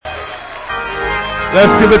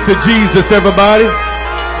Let's give it to Jesus, everybody.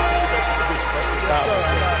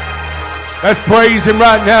 Let's praise him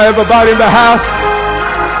right now, everybody in the house.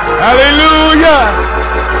 Hallelujah.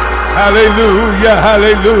 Hallelujah.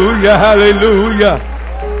 Hallelujah. Hallelujah.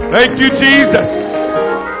 Thank you, Jesus.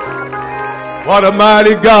 What a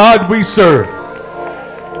mighty God we serve.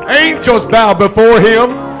 Angels bow before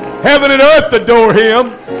him. Heaven and earth adore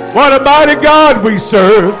him. What a mighty God we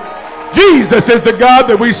serve. Jesus is the God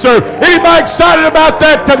that we serve. Anybody excited about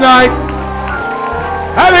that tonight?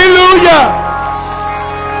 Hallelujah.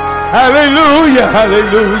 Hallelujah.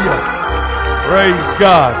 Hallelujah. Praise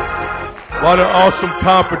God. What an awesome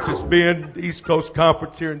conference it's been. The East Coast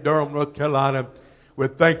Conference here in Durham, North Carolina. We're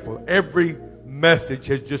thankful. Every message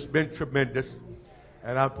has just been tremendous.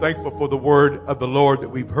 And I'm thankful for the word of the Lord that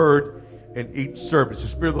we've heard in each service. The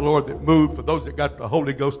Spirit of the Lord that moved. For those that got the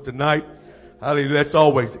Holy Ghost tonight, hallelujah, that's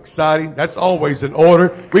always exciting. That's always in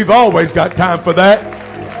order. We've always got time for that.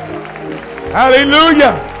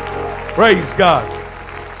 Hallelujah. Praise God.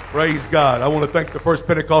 Praise God. I want to thank the First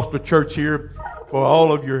Pentecostal Church here for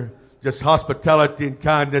all of your just hospitality and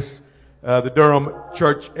kindness. The Durham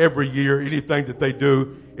Church every year, anything that they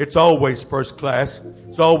do, it's always first class.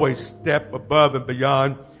 It's always step above and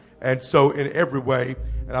beyond. And so in every way,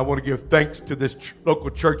 and I want to give thanks to this local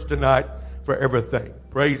church tonight for everything.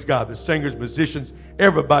 Praise God. The singers, musicians,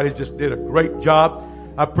 everybody just did a great job.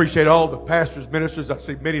 I appreciate all the pastors, ministers. I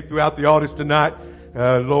see many throughout the audience tonight.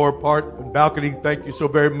 Lower part and balcony, thank you so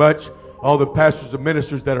very much. All the pastors and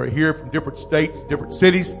ministers that are here from different states, different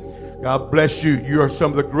cities. God bless you. You are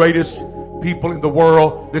some of the greatest people in the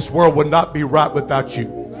world. This world would not be right without you.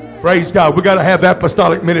 Praise God. We got to have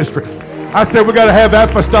apostolic ministry. I said we got to have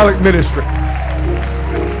apostolic ministry.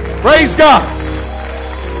 Praise God.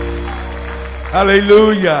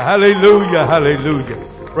 Hallelujah. Hallelujah. Hallelujah.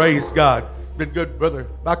 Praise God. Been good, Brother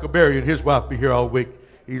Michael Berry and his wife be here all week.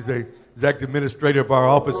 He's the executive administrator of our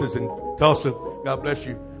offices in Tulsa. God bless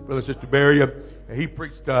you, Brother and Sister Berry. He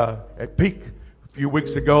preached at Peak a few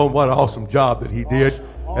weeks ago, and what an awesome job that he did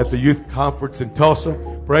at the youth conference in Tulsa.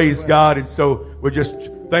 Praise God. And so we're just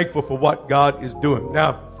thankful for what God is doing.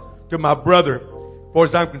 Now, to my brother, as far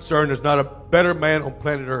as I'm concerned, there's not a better man on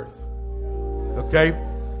planet Earth. Okay?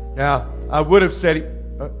 Now, I would have said it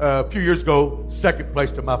a few years ago, second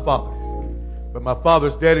place to my father. But my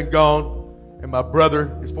father's dead and gone, and my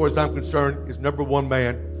brother, as far as I'm concerned, is number one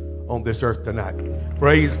man on this earth tonight.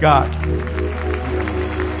 Praise God.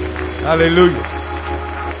 Hallelujah.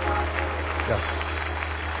 Yeah.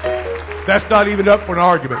 That's not even up for an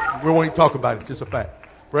argument. We won't even talk about it. It's just a fact.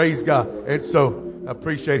 Praise God. And so I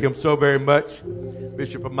appreciate him so very much.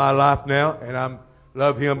 Bishop of my life now, and I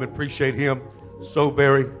love him and appreciate him so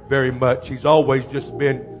very, very much. He's always just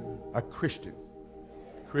been a Christian,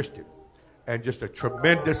 and just a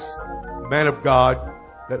tremendous man of God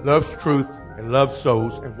that loves truth and loves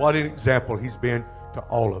souls. And what an example he's been to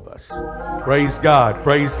all of us. Praise God.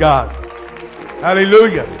 Praise God.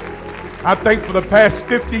 Hallelujah. I think for the past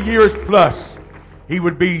 50 years plus, he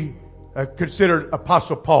would be considered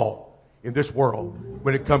Apostle Paul in this world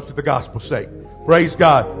when it comes to the gospel's sake. Praise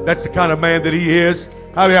God. That's the kind of man that he is.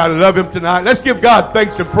 Hallelujah. I love him tonight. Let's give God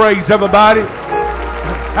thanks and praise, everybody.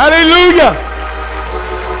 Hallelujah.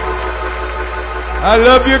 I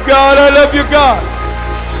love you, God. I love you, God.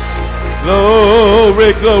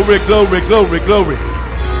 Glory, glory, glory, glory, glory.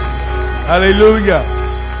 Hallelujah.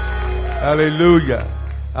 Hallelujah.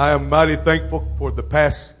 I am mighty thankful for the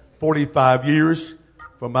past 45 years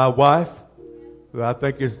for my wife, who I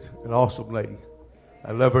think is an awesome lady.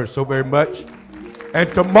 I love her so very much. And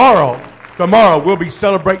tomorrow we'll be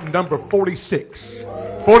celebrating number 46.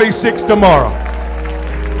 46 tomorrow.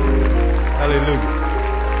 Hallelujah.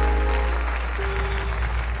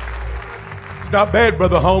 It's not bad,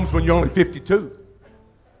 Brother Holmes, when you're only 52.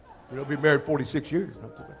 You'll be married 46 years.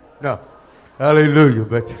 No. Hallelujah.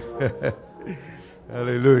 But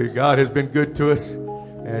hallelujah. God has been good to us,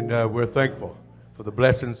 and we're thankful for the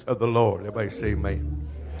blessings of the Lord. Everybody say amen.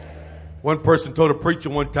 One person told a preacher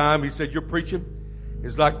one time, he said, your preaching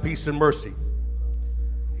is like peace and mercy.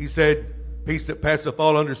 He said, peace that passeth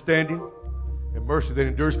all understanding and mercy that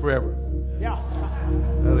endures forever. Yeah.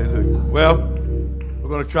 Hallelujah. Well, we're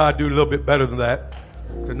going to try to do a little bit better than that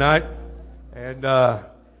tonight. And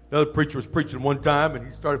another preacher was preaching one time, and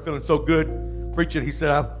he started feeling so good preaching. He said,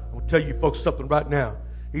 I'm going to tell you folks something right now.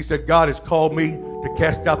 He said, God has called me to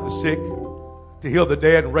cast out the sick, to heal the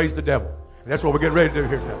dead, and raise the devil. And that's what we're getting ready to do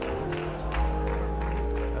here now.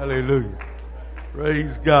 Hallelujah.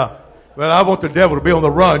 Praise God. Well, I want the devil to be on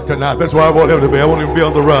the run tonight. That's why I want him to be. I want him to be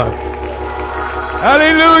on the run.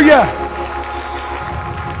 Hallelujah.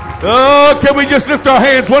 Oh, can we just lift our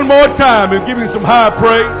hands one more time and give him some high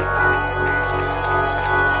praise?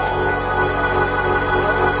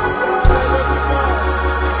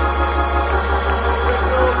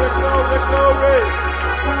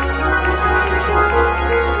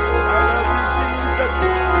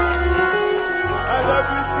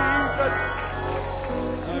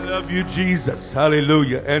 I love you, Jesus.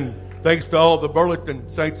 Hallelujah. And thanks to all the Burlington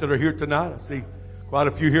saints that are here tonight. I see quite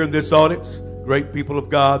a few here in this audience. Great people of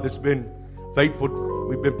God that's been faithful.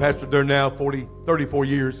 We've been pastored there now 34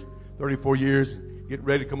 years. 34 years. Getting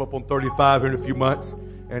ready to come up on 35 here in a few months.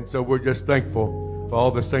 And so we're just thankful for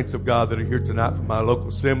all the saints of God that are here tonight from my local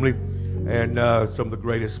assembly and some of the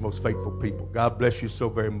greatest, most faithful people. God bless you so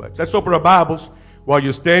very much. Let's open our Bibles while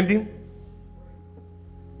you're standing.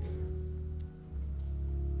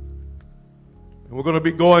 And we're going to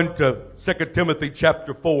be going to 2 Timothy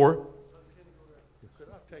chapter 4.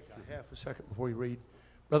 A second before you read.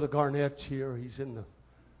 Brother Garnett's here. He's in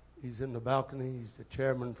the balcony. He's the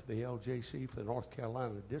chairman for the LJC for the North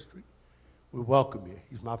Carolina district. We welcome you.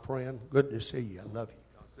 He's my friend. Good to see you. I love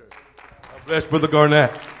you. God bless Brother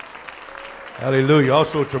Garnett. Hallelujah.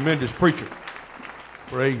 Also a tremendous preacher.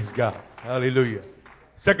 Praise God. Hallelujah.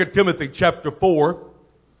 2 Timothy chapter 4,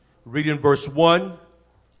 reading verse 1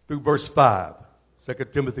 through verse 5. 2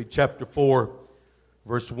 Timothy chapter 4,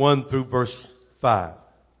 verse 1 through verse 5.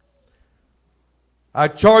 I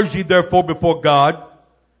charge thee therefore before God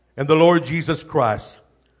and the Lord Jesus Christ,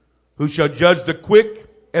 who shall judge the quick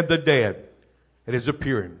and the dead at his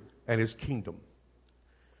appearing and his kingdom.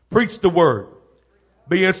 Preach the word.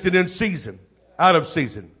 Be instant in season, out of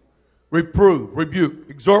season. Reprove, rebuke,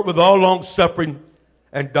 exhort with all long suffering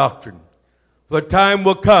and doctrine. For the time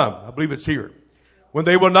will come, I believe it's here, when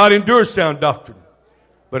they will not endure sound doctrine,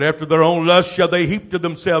 but after their own lust shall they heap to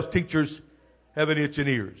themselves teachers having itching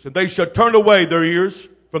ears. And they shall turn away their ears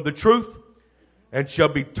from the truth and shall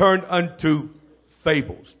be turned unto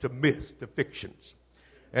fables, to myths, to fictions.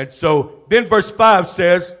 And so then verse 5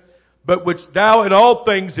 says, but which thou in all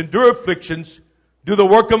things endure afflictions, do the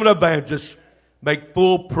work of an evangelist, make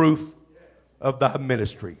full proof of thy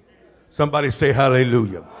ministry. Somebody say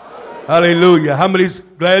hallelujah. Hallelujah. How many's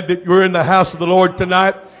glad that you're in the house of the Lord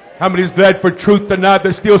tonight? How many's glad for truth tonight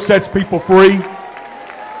that still sets people free?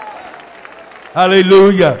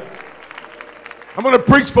 Hallelujah. I'm going to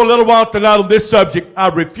preach for a little while tonight on this subject. I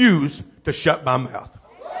refuse to shut my mouth.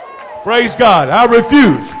 Praise God. I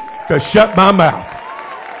refuse to shut my mouth.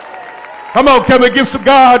 Come on, can we give some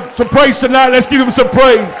God some praise tonight? Let's give him some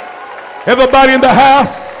praise. Everybody in the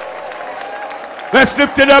house, let's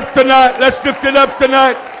lift it up tonight. Let's lift it up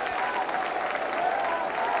tonight.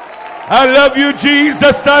 I love you,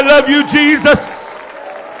 Jesus. I love you, Jesus.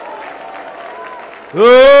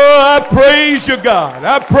 Oh, I praise you, God.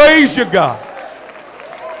 I praise you, God.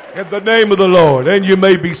 In the name of the Lord. And you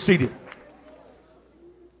may be seated.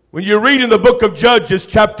 When you read in the book of Judges,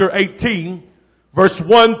 chapter 18, verse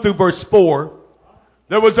 1 through verse 4,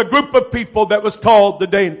 there was a group of people that was called the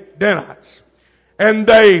Danites. And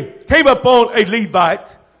they came upon a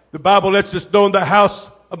Levite. The Bible lets us know in the house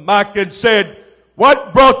of Micah and said,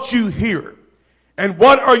 what brought you here? And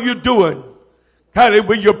what are you doing? Kind of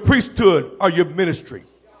with your priesthood or your ministry.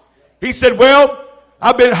 He said, well,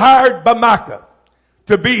 I've been hired by Micah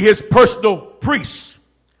to be his personal priest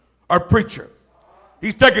or preacher.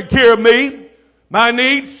 He's taking care of me, my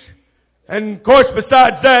needs. And of course,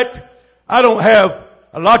 besides that, I don't have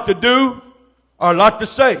a lot to do or a lot to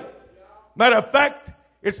say. Matter of fact,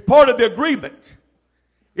 it's part of the agreement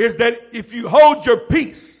is that if you hold your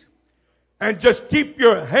peace and just keep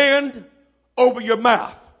your hand over your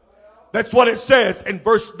mouth. That's what it says in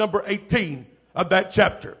verse number 18 of that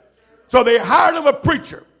chapter. So they hired him a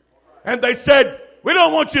preacher and they said, we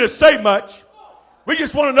don't want you to say much. We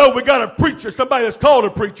just want to know we got a preacher, somebody that's called a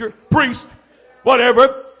preacher, priest,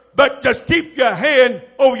 whatever. But just keep your hand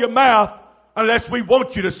over your mouth unless we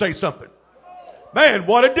want you to say something. Man,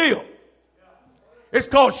 what a deal. It's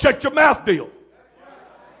called shut your mouth deal.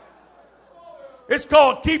 It's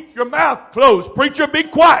called keep your mouth closed. Preacher, be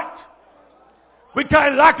quiet. We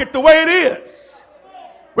kind of like it the way it is.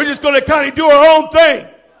 We're just going to kind of do our own thing.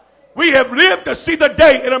 We have lived to see the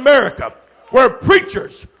day in America where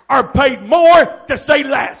preachers are paid more to say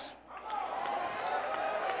less.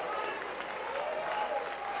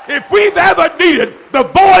 If we've ever needed the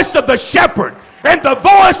voice of the shepherd and the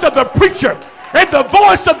voice of the preacher and the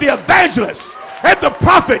voice of the evangelist and the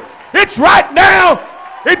prophet, it's right now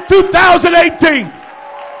in 2018.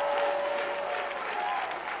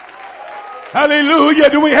 Hallelujah.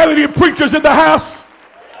 Do we have any preachers in the house?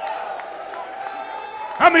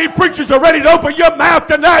 How many preachers are ready to open your mouth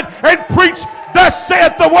tonight and preach Thus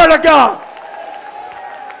saith the word of God.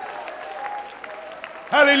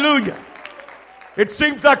 Hallelujah. It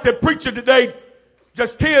seems like the preacher today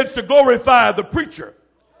just tends to glorify the preacher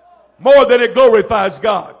more than it glorifies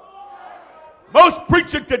God. Most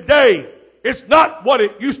preaching today is not what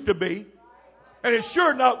it used to be, and it's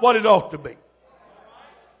sure not what it ought to be.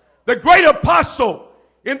 The great apostle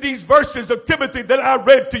in these verses of Timothy that I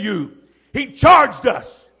read to you, he charged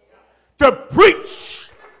us to preach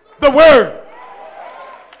the word.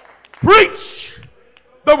 Preach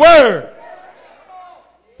the word.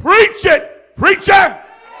 Preach it, preacher.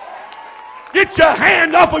 Get your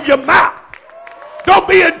hand off of your mouth. Don't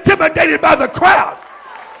be intimidated by the crowd.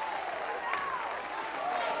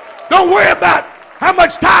 Don't worry about how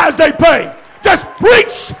much tithes they pay. Just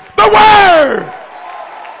preach the word.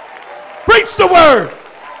 Preach the word.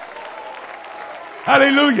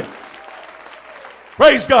 Hallelujah.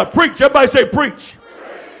 Praise God. Preach. Everybody say preach.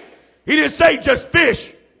 He didn't say just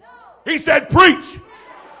fish. He said preach.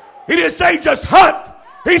 He didn't say just hunt.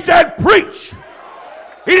 He said preach.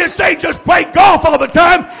 He didn't say just play golf all the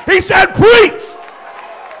time. He said preach.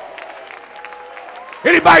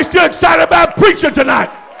 Anybody still excited about preaching tonight?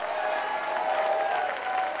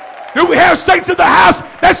 Do we have saints in the house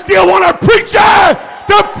that still want a preacher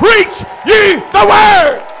to preach ye the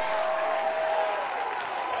word?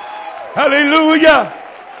 Hallelujah.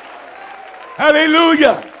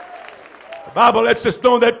 Hallelujah. The Bible lets us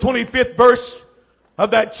know in that 25th verse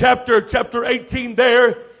of that chapter 18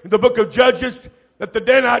 there in the book of Judges, that the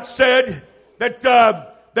Danites said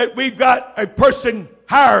that we've got a person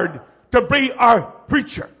hired to be our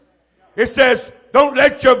preacher. It says, don't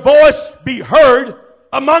let your voice be heard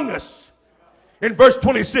among us. In verse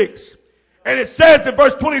 26. And it says in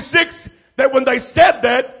verse 26 that when they said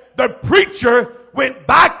that, the preacher went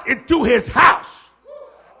back into his house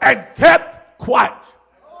and kept quiet.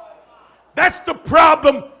 That's the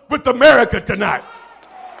problem with America tonight.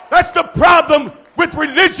 That's the problem with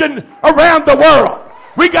religion around the world.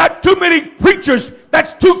 We got too many preachers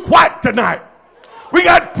that's too quiet tonight. We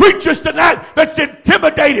got preachers tonight that's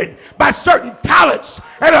intimidated by certain talents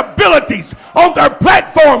and abilities on their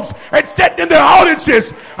platforms and sitting in their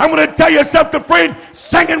audiences. I'm going to tell you something, friend.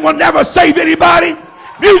 Singing will never save anybody.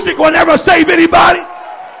 Music will never save anybody.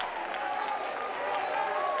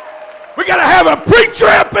 We got to have a preacher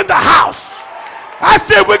up in the house. I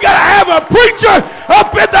said we got to have a preacher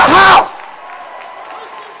up in the house.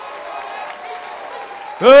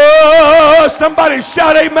 Oh, somebody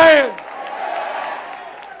shout amen.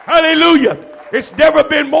 Hallelujah. It's never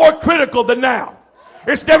been more critical than now.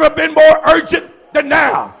 It's never been more urgent than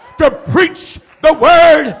now to preach the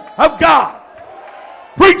word of God.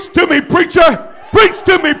 Preach to me, preacher. Preach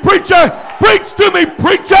to me, preacher. Preach to me,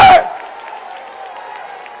 preacher.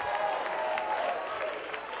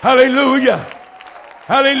 Hallelujah.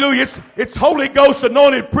 Hallelujah. It's Holy Ghost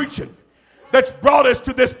anointed preaching that's brought us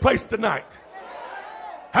to this place tonight.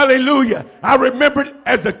 Hallelujah. I remembered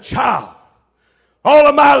as a child, all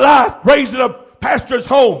of my life, raised in a pastor's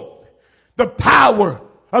home, the power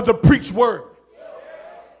of the preached word.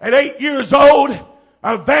 At 8 years old,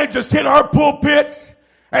 an evangelist hit our pulpits,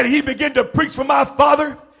 and he began to preach for my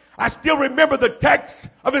father. I still remember the text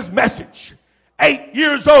of his message. 8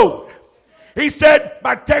 years old. He said,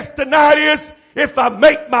 my text tonight is, if I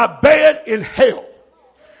make my bed in hell.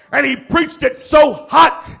 And he preached it so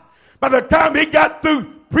hot, by the time he got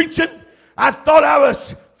through preaching, I thought I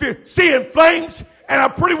was seeing flames, and I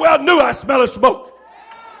pretty well knew I smelled smoke.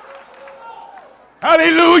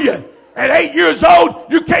 Hallelujah. At 8 years old,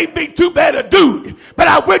 you can't be too bad a dude. But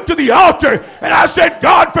I went to the altar and I said,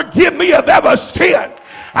 God, forgive me of ever sin.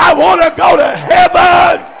 I want to go to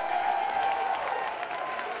heaven.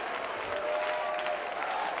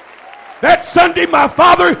 That Sunday, my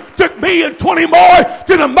father took me and 20 more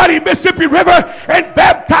to the muddy Mississippi River and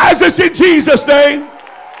baptized us in Jesus' name.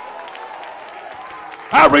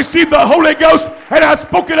 I received the Holy Ghost and I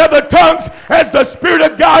spoke in other tongues as the Spirit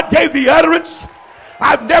of God gave the utterance.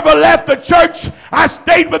 I've never left the church. I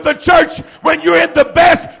stayed with the church. When you're in the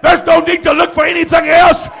best, there's no need to look for anything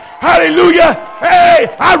else. Hallelujah.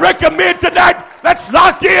 Hey, I recommend tonight, let's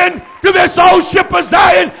lock in to this old ship of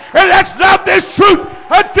Zion and let's love this truth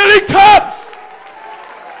until he comes.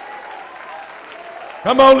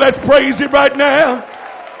 Come on, let's praise him right now.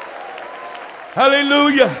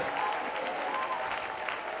 Hallelujah.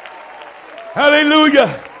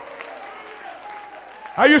 Hallelujah.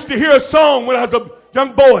 I used to hear a song when I was a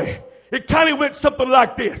young boy. It kind of went something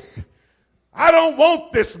like this. I don't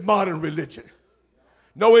want this modern religion.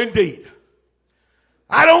 No, indeed.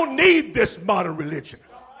 I don't need this modern religion.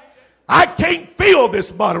 I can't feel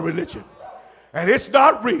this modern religion. And it's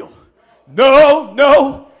not real.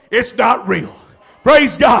 No, it's not real.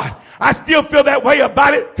 Praise God. I still feel that way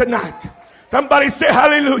about it tonight. Somebody say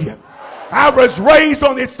hallelujah. I was raised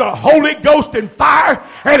on it's the Holy Ghost and fire,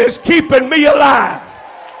 and it's keeping me alive.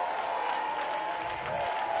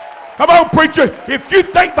 Come on, preacher. If you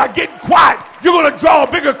think by getting quiet you're going to draw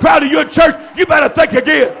a bigger crowd to your church, you better think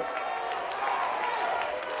again.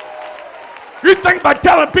 You think by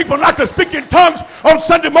telling people not to speak in tongues on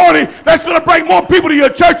Sunday morning, that's going to bring more people to your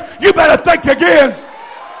church, you better think again.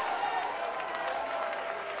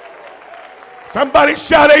 Somebody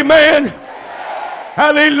shout amen.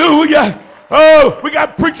 Hallelujah. Oh, we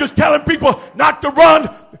got preachers telling people not to run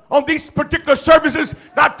on these particular services,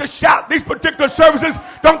 not to shout these particular services,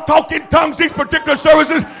 don't talk in tongues these particular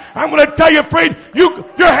services. I'm going to tell you, friend, you're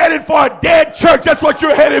headed for a dead church. That's what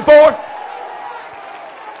you're headed for.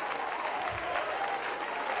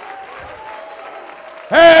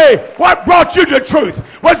 Hey, what brought you to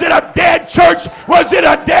truth? Was it a dead church? Was it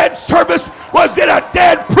a dead service? Was it a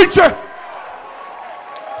dead preacher?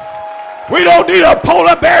 We don't need a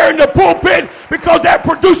polar bear in the pulpit because that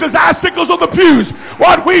produces icicles on the pews.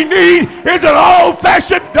 What we need is an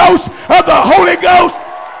old-fashioned dose of the Holy Ghost.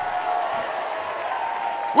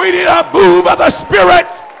 We need a move of the Spirit.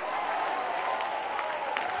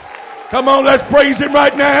 Come on, let's praise Him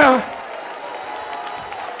right now.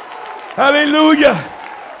 Hallelujah.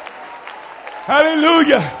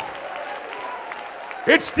 Hallelujah.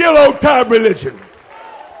 It's still old-time religion.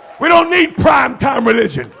 We don't need prime-time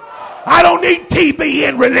religion. I don't need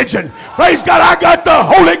TBN religion. Praise God, I got the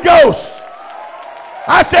Holy Ghost.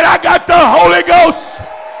 I said I got the Holy Ghost.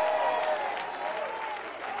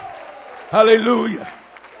 Hallelujah.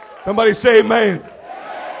 Somebody say amen.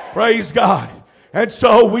 Praise God. And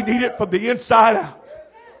so we need it from the inside out,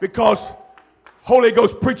 because Holy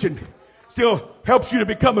Ghost preaching still helps you to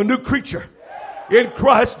become a new creature in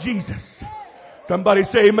Christ Jesus. Somebody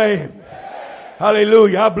say amen.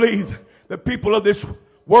 Hallelujah. I believe the people of this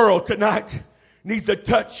world tonight needs a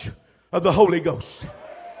touch of the Holy Ghost.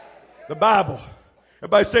 The Bible,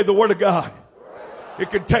 everybody say the Word of God.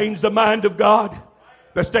 It contains the mind of God,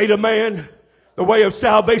 the state of man, the way of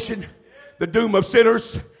salvation, the doom of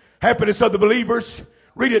sinners, happiness of the believers.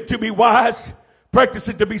 Read it to be wise, practice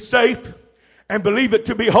it to be safe, and believe it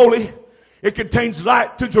to be holy. It contains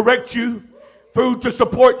light to direct you, food to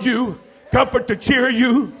support you, comfort to cheer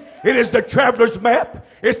you. It is the traveler's map.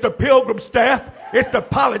 It's the pilgrim's staff. It's the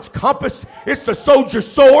pilot's compass. It's the soldier's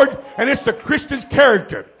sword. And it's the Christian's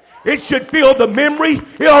character. It should fill the memory.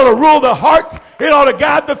 It ought to rule the heart. It ought to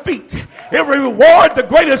guide the feet. It will reward the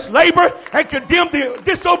greatest labor and condemn the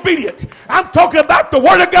disobedient. I'm talking about the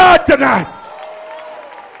Word of God tonight.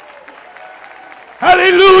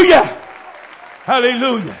 Hallelujah.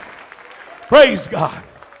 Hallelujah. Praise God.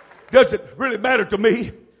 Doesn't really matter to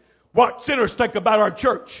me what sinners think about our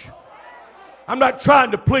church. I'm not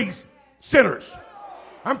trying to please sinners.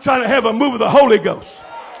 I'm trying to have a move of the Holy Ghost.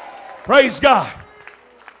 Praise God.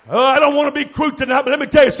 I don't want to be crude tonight, but let me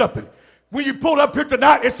tell you something. When you pulled up here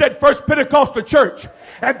tonight, it said First Pentecostal Church.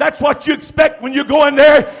 And that's what you expect when you go in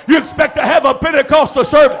there. You expect to have a Pentecostal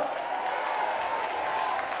service.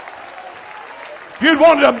 You'd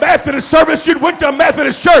wanted a Methodist service, you'd went to a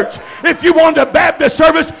Methodist church. If you wanted a Baptist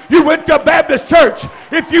service, you went to a Baptist church.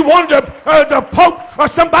 If you wanted the Pope or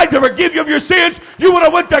somebody to forgive you of your sins, you would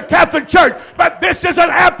have went to a Catholic church. But this is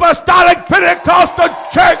an apostolic Pentecostal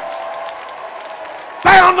church,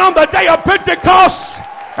 found on the day of Pentecost,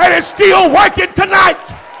 and it's still working tonight.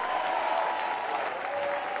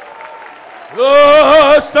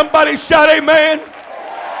 Oh, somebody shout amen.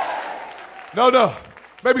 No.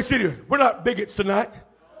 Maybe see you. We're not bigots tonight.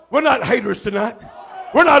 We're not haters tonight.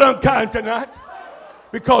 We're not unkind tonight,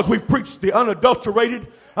 because we preach the unadulterated,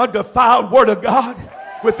 undefiled Word of God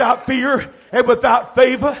without fear and without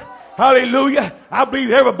favor. Hallelujah. I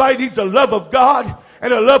believe everybody needs a love of God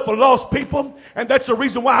and a love for lost people. And that's the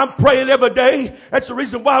reason why I'm praying every day. That's the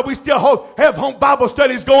reason why we still have home Bible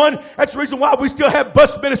studies going. That's the reason why we still have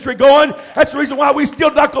bus ministry going. That's the reason why we still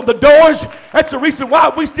knock on the doors. That's the reason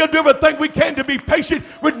why we still do everything we can to be patient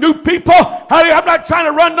with new people. Honey, I'm not trying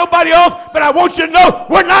to run nobody off, but I want you to know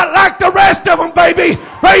we're not like the rest of them, baby.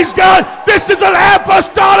 Praise God. This is an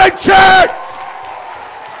apostolic church.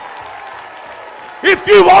 If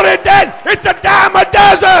you wanted that, it's a dime a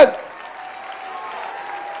dozen.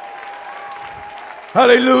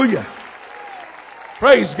 Hallelujah.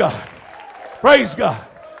 Praise God. Praise God.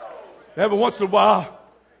 Every once in a while,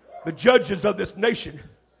 the judges of this nation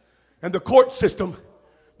and the court system,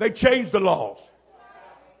 they change the laws.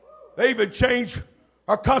 They even change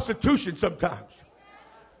our Constitution sometimes,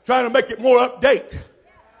 trying to make it more update.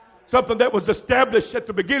 Something that was established at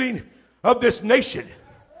the beginning of this nation.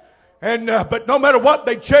 And but no matter what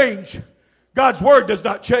they change, God's word does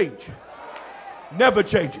not change. Never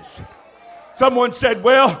changes. Someone said,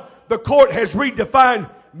 well, the court has redefined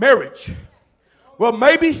marriage. Well,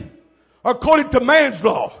 maybe according to man's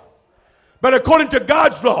law, but according to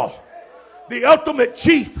God's law, the ultimate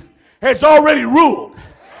chief has already ruled.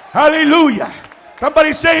 Hallelujah.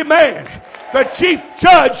 Somebody say amen. The chief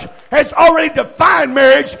judge has already defined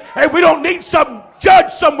marriage, and we don't need some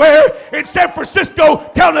judge somewhere in San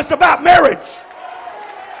Francisco telling us about marriage.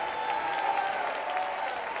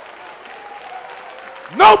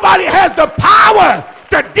 Nobody has the power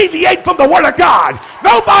to deviate from the Word of God.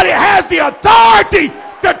 Nobody has the authority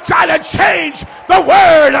to try to change the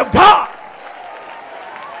Word of God.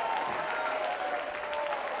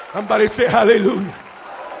 Somebody say hallelujah.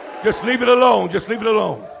 Just leave it alone. Just leave it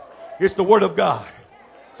alone. It's the Word of God.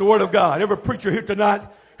 It's the Word of God. Every preacher here tonight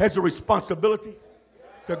has a responsibility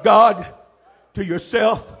to God, to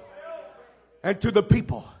yourself, and to the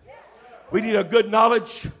people. We need a good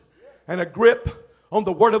knowledge and a grip on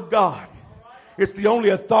the Word of God. It's the only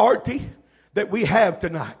authority that we have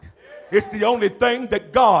tonight. It's the only thing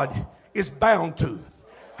that God is bound to.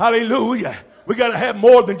 Hallelujah. We got to have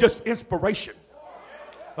more than just inspiration.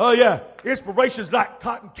 Oh yeah, inspiration's like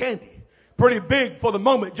cotton candy. Pretty big for the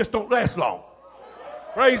moment, just don't last long.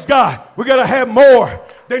 Praise God. We got to have more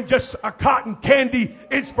than just a cotton candy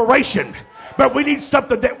inspiration. But we need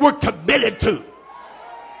something that we're committed to.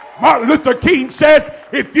 Martin Luther King says,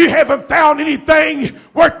 if you haven't found anything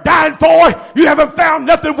worth dying for, you haven't found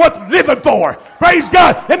nothing worth living for. Praise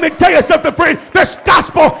God. Let me tell you something, friend. This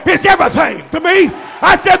gospel is everything to me.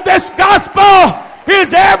 I said this gospel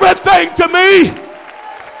is everything to me.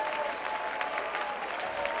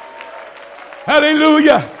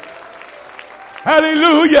 Hallelujah.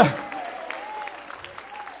 Hallelujah.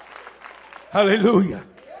 Hallelujah.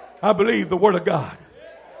 I believe the Word of God.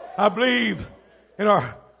 I believe in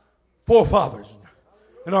our forefathers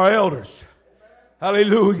and our elders.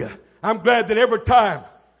 Hallelujah. I'm glad that every time,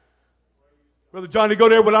 Brother Johnny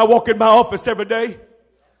Godair, when I walk in my office every day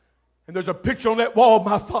and there's a picture on that wall of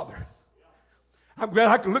my father, I'm glad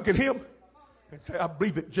I can look at him and say, I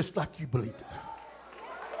believe it just like you believed it.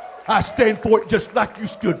 I stand for it just like you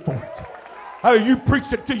stood for it. You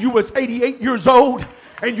preached it till you was 88 years old.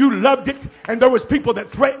 And you loved it, and there was people that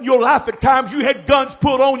threatened your life at times. You had guns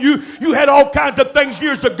pulled on you. You had all kinds of things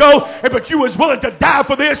years ago, but you was willing to die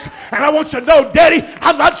for this. And I want you to know, Daddy,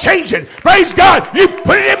 I'm not changing. Praise God. You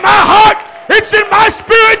put it in my heart. It's in my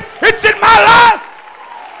spirit. It's in my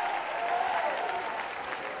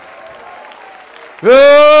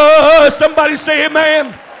life. Somebody say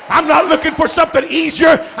amen. I'm not looking for something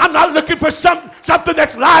easier. I'm not looking for something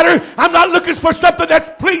that's lighter. I'm not looking for something that's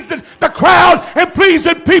pleasing the crowd and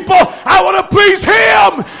pleasing people. I want to please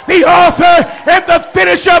Him, the author and the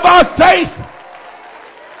finisher of our faith.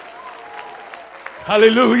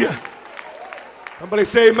 Hallelujah. Somebody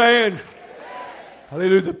say amen.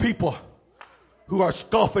 Hallelujah. The people who are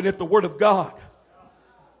scoffing at the Word of God,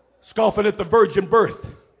 scoffing at the virgin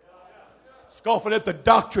birth, scoffing at the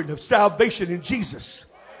doctrine of salvation in Jesus,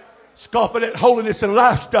 scoffing at holiness and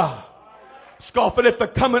lifestyle, scoffing at the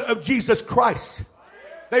coming of Jesus Christ.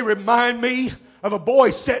 They remind me of a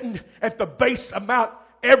boy sitting at the base of Mount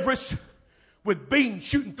Everest with beams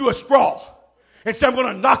shooting through a straw and say, I'm going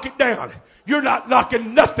to knock it down. You're not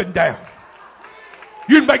knocking nothing down.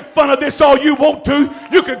 You can make fun of this all you want to.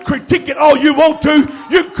 You can critique it all you want to.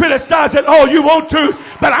 You can criticize it all you want to.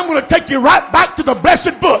 But I'm going to take you right back to the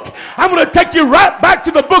blessed book. I'm going to take you right back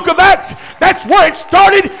to the book of Acts. That's where it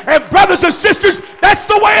started. And brothers and sisters, that's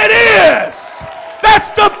the way it is. That's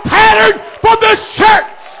the pattern for this church.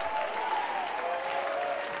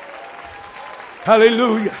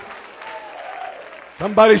 Hallelujah.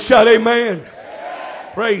 Somebody shout amen. Amen.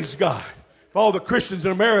 Praise God. For all the Christians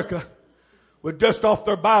in America would dust off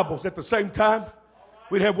their Bibles at the same time,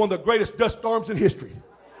 we'd have one of the greatest dust storms in history.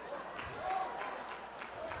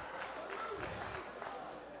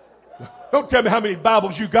 Don't tell me how many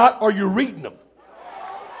Bibles you got. Are you reading them?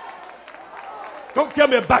 Don't tell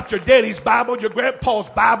me about your daddy's Bible, your grandpa's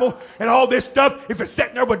Bible, and all this stuff. If it's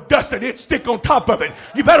sitting there with dust and it stick on top of it,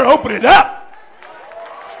 you better open it up.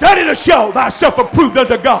 Study to show thyself approved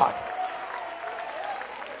unto God.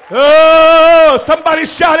 Oh, somebody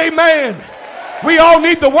shout amen. We all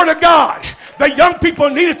need the Word of God. The young people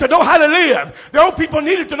needed to know how to live. The old people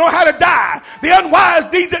needed to know how to die. The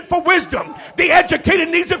unwise needs it for wisdom. The educated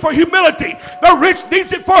needs it for humility. The rich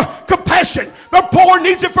needs it for compassion. The poor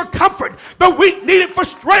needs it for comfort. The weak need it for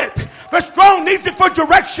strength. The strong needs it for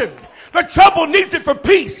direction. The trouble needs it for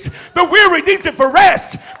peace. The weary needs it for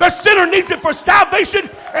rest. The sinner needs it for salvation.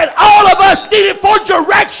 And all of us need it for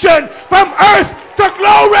direction from earth to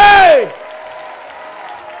glory.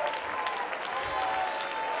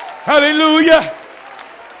 Hallelujah.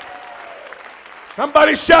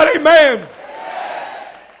 Somebody shout amen.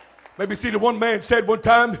 Maybe see the one man said one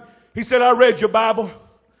time, he said, I read your Bible.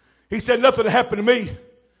 He said, nothing happened to me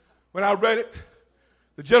when I read it.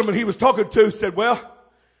 The gentleman he was talking to said, well,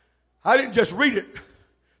 I didn't just read it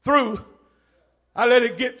through. I let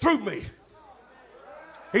it get through me.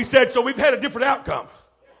 He said, so we've had a different outcome.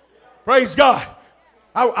 Praise God.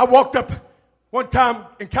 I walked up one time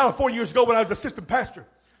in California years ago when I was assistant pastor,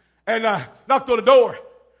 and I knocked on the door,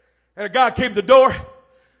 and a guy came to the door,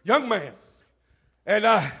 young man, and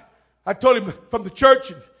I told him from the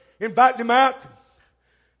church and invited him out.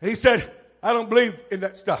 And he said, I don't believe in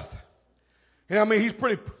that stuff. And I mean, he's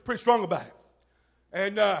pretty strong about it.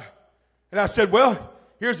 And I said, well,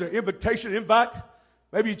 here's an invitation, invite.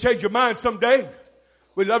 Maybe you change your mind someday.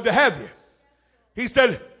 We'd love to have you. He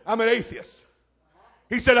said, I'm an atheist.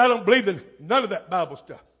 He said, I don't believe in none of that Bible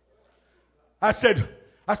stuff. I started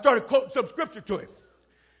quoting some scripture to him.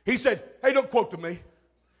 He said, hey, don't quote to me.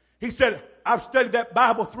 He said, I've studied that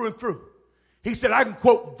Bible through and through. He said, I can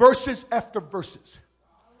quote verses after verses.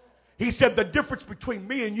 He said, the difference between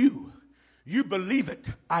me and you believe it,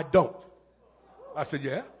 I don't. I said,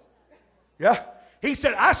 yeah. Yeah. He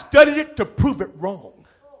said, I studied it to prove it wrong.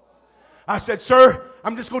 I said, sir,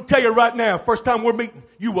 I'm just going to tell you right now, first time we're meeting,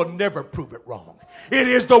 you will never prove it wrong. It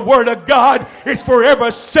is the word of God. It's forever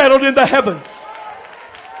settled in the heavens.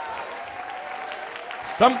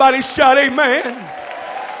 Somebody shout amen.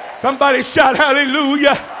 Somebody shout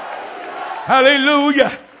hallelujah.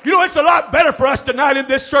 Hallelujah. You know, it's a lot better for us tonight in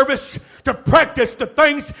this service to practice the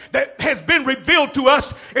things that has been revealed to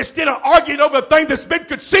us instead of arguing over a thing that's been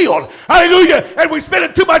concealed. Hallelujah. And we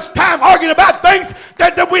spend too much time arguing about things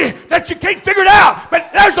that you can't figure it out.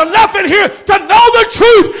 But there's enough in here to know the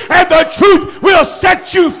truth, and the truth will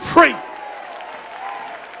set you free.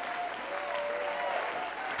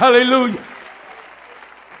 Hallelujah.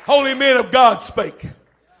 Holy men of God spake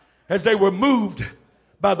as they were moved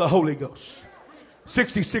by the Holy Ghost.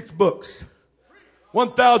 66 books,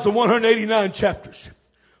 1,189 chapters,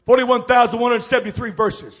 41,173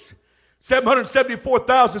 verses,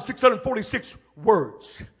 774,646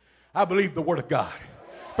 words. I believe the word of God.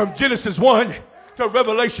 From Genesis 1 to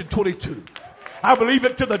Revelation 22. I believe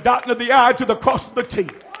it to the dotting of the I, to the cross of the T.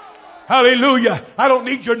 Hallelujah. I don't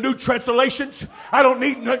need your new translations. I don't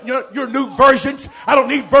need your new versions. I don't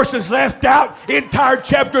need verses left out, entire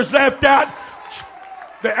chapters left out,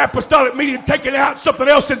 the apostolic meaning taken out, something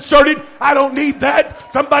else inserted. I don't need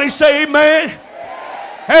that. Somebody say amen.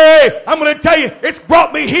 Hey, I'm going to tell you, it's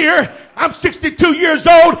brought me here. I'm 62 years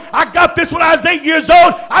old. I got this when I was 8 years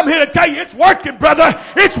old. I'm here to tell you it's working, brother.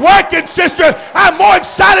 It's working, sister. I'm more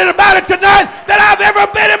excited about it tonight than I've ever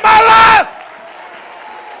been in my life.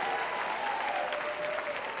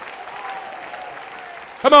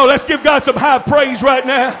 Come on, let's give God some high praise right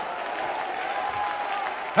now.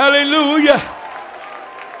 Hallelujah.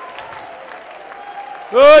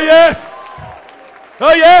 Oh, yes.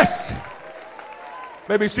 Oh, yes.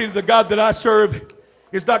 Maybe see the God that I serve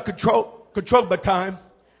is not controlled by time.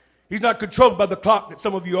 He's not controlled by the clock that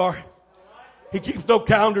some of you are. He keeps no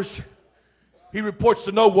calendars. He reports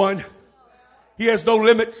to no one. He has no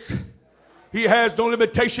limits. He has no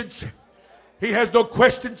limitations. He has no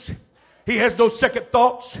questions. He has no second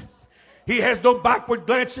thoughts. He has no backward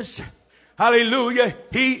glances. Hallelujah.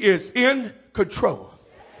 He is in control.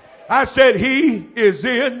 I said he is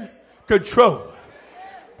in control.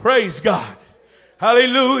 Praise God.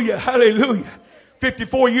 Hallelujah. Hallelujah.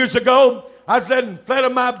 54 years ago, I was laying flat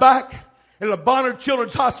on my back in the Bonner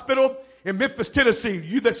Children's Hospital in Memphis, Tennessee.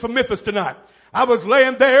 You that's from Memphis tonight. I was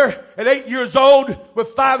laying there at 8 years old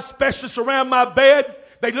with 5 specialists around my bed.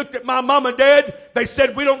 They looked at my mom and dad. They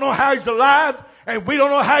said, we don't know how he's alive, and we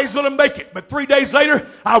don't know how he's going to make it. But 3 days later,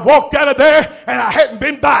 I walked out of there, and I hadn't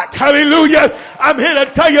been back. Hallelujah. I'm here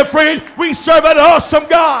to tell you, friend, we serve an awesome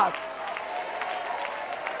God.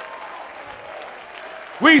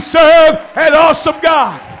 We serve an awesome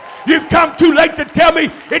God. You've come too late to tell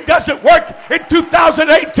me it doesn't work in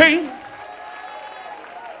 2018.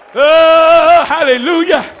 Oh,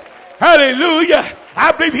 hallelujah. Hallelujah.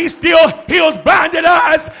 I believe he still heals blinded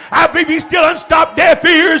eyes. I believe he still unstopped deaf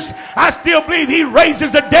ears. I still believe he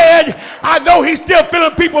raises the dead. I know he's still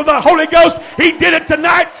filling people with the Holy Ghost. He did it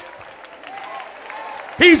tonight.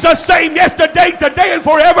 He's the same yesterday, today, and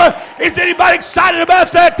forever. Is anybody excited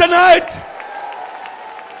about that tonight?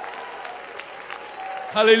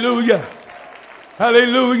 Hallelujah.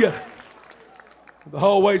 Hallelujah. In the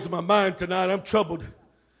hallways of my mind tonight, I'm troubled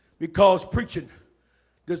because preaching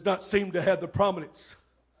does not seem to have the prominence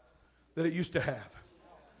that it used to have.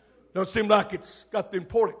 Don't seem like it's got the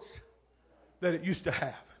importance that it used to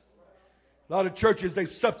have. A lot of churches,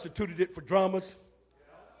 they've substituted it for dramas,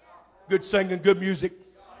 good singing, good music,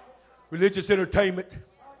 religious entertainment.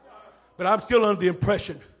 But I'm still under the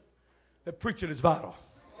impression that preaching is vital.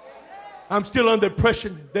 I'm still under the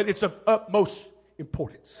impression that it's of utmost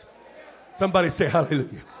importance. Somebody say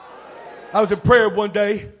hallelujah. I was in prayer one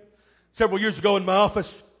day, several years ago in my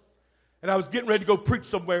office, and I was getting ready to go preach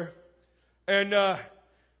somewhere. And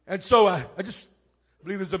so I just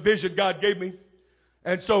believe it was a vision God gave me.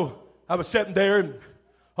 And so I was sitting there, and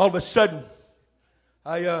all of a sudden,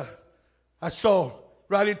 I saw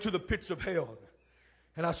right into the pits of hell.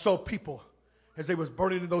 And I saw people as they was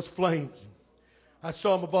burning in those flames. I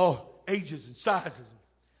saw them of all ages and sizes.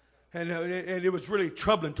 And it was really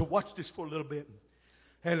troubling to watch this for a little bit.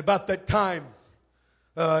 And about that time,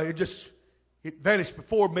 it vanished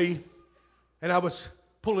before me. And I was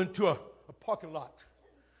pulled into a parking lot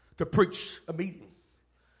to preach a meeting.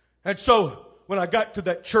 And so when I got to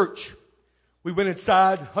that church, we went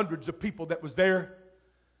inside, hundreds of people that was there.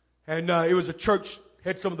 And it was a church,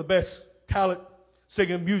 had some of the best talent,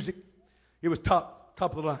 singing music. It was top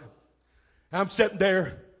of the line. And I'm sitting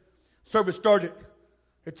there. Service started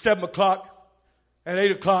at 7 o'clock, at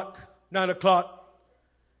 8 o'clock, 9 o'clock.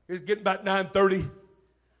 It was getting about 9:30.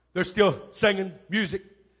 They're still singing music.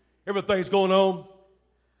 Everything's going on.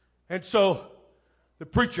 And so the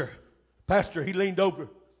preacher, pastor, he leaned over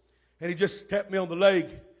and he just tapped me on the leg.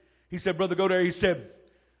 He said, Brother Godair, he said,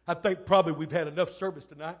 I think probably we've had enough service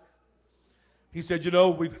tonight. He said, you know,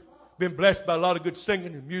 we've been blessed by a lot of good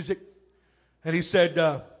singing and music. And he said,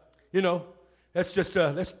 let's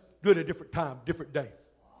do it a different time, different day.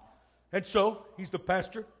 And so he's the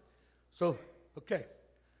pastor. So, okay.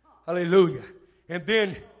 Hallelujah. And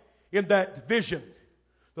then in that vision,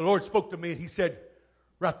 the Lord spoke to me and he said,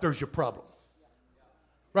 right there's your problem.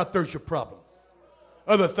 Right there's your problem.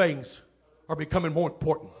 Other things are becoming more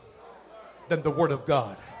important than the Word of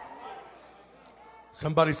God.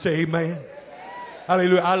 Somebody say amen.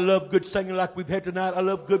 Hallelujah. I love good singing like we've had tonight. I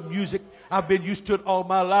love good music. I've been used to it all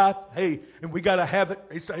my life. Hey, and we got to have it.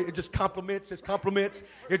 It just compliments. It's compliments.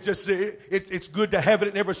 It's good to have it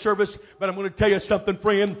in every service. But I'm going to tell you something,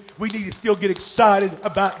 friend. We need to still get excited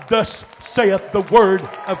about thus saith the Word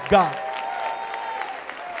of God.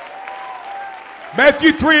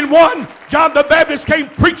 Matthew 3:1, John the Baptist came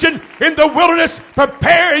preaching in the wilderness,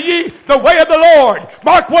 prepare ye the way of the Lord.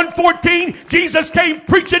 Mark 1:14, Jesus came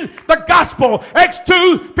preaching the gospel. Acts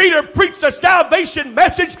 2, Peter preached the salvation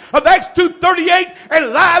message of Acts 2:38,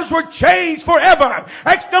 and lives were changed forever.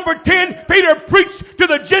 Acts number 10, Peter preached to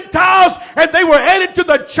the Gentiles, and they were added to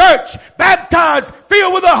the church, baptized,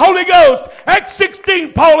 filled with the Holy Ghost. Acts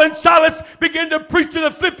 16, Paul and Silas began to preach to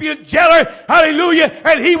the Philippian jailer, hallelujah,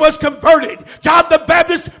 and he was converted. John the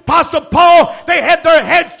Baptist, Apostle Paul, they had their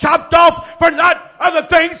heads chopped off for not other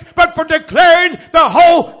things, but for declaring the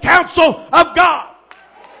whole counsel of God.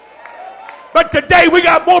 But today we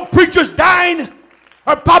got more preachers dying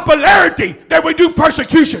of popularity than we do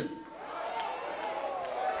persecution.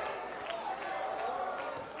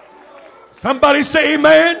 Somebody say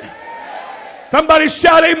amen. Somebody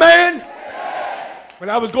shout amen. When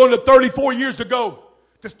I was going to 34 years ago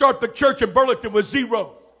to start the church in Burlington with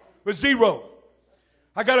zero.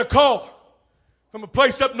 I got a call from a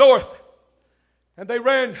place up north, and they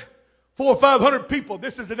ran 400 or 500 people.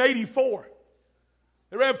 This is in 84.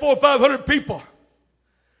 They ran 400 or 500 people.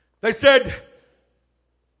 They said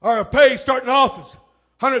our pay starting off is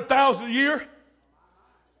 $100,000 a year.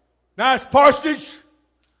 Nice parsonage,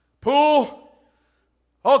 pool,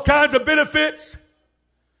 all kinds of benefits.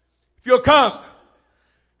 If you'll come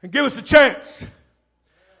and give us a chance.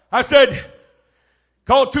 I said,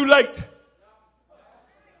 call too late.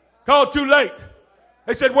 Called too late.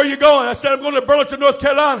 They said, where you going? I said, I'm going to Burlington, North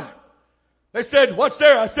Carolina. They said, what's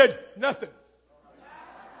there? I said, nothing.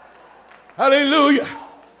 Hallelujah.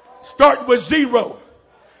 Starting with zero.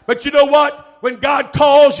 But you know what? When God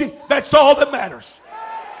calls you, that's all that matters.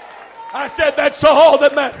 I said, that's all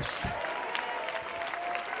that matters.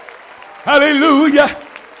 Hallelujah.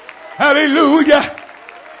 Hallelujah.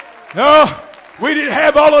 No, we didn't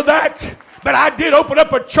have all of that. But I did open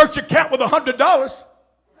up a church account with $100.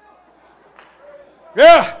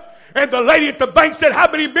 Yeah. And the lady at the bank said, how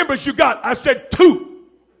many members you got? I said, 2.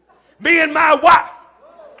 Me and my wife.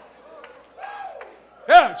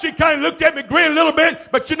 Yeah, she kind of looked at me, grinned a little bit.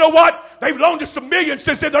 But you know what? They've loaned us some millions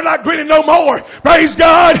since then. They're not grinning no more. Praise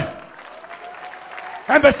God.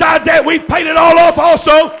 And besides that, we paid it all off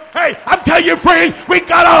also. Hey, I'm telling you, friend, we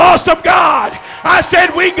got an awesome God. I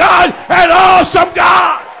said we got an awesome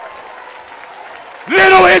God.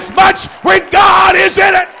 Little is much when God is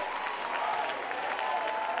in it.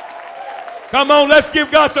 Come on, let's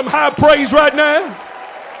give God some high praise right now.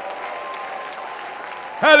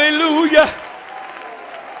 Hallelujah.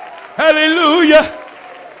 Hallelujah.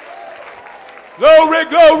 Glory,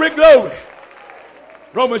 glory, glory.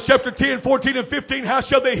 Romans chapter 10, 14 and 15. How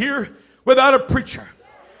shall they hear without a preacher?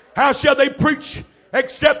 How shall they preach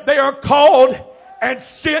except they are called and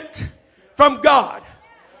sent from God?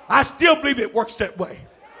 I still believe it works that way.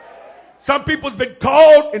 Some people's been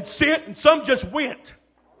called and sent, and some just went.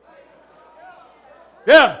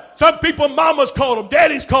 Yeah, some people, mamas called them,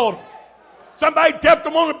 daddies called them. Somebody tapped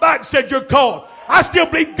them on the back and said, you're called. I still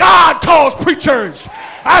believe God calls preachers.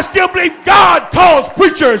 I still believe God calls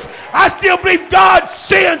preachers. I still believe God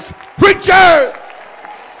sends preachers.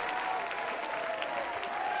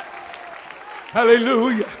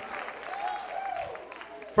 Hallelujah.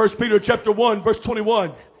 1 Peter chapter 1, verse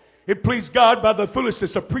 21. It pleased God by the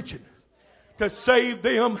foolishness of preaching to save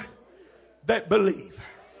them that believe.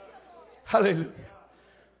 Hallelujah.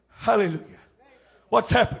 Hallelujah.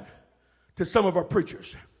 What's happened to some of our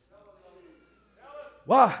preachers?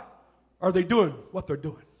 Why are they doing what they're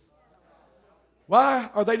doing? Why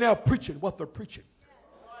are they now preaching what they're preaching?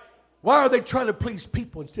 Why are they trying to please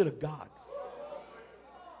people instead of God?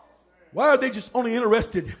 Why are they just only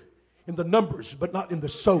interested in the numbers but not in the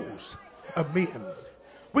souls of men?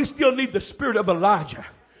 We still need the spirit of Elijah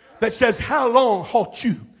that says, how long halt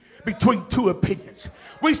you between two opinions?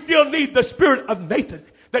 We still need the spirit of Nathan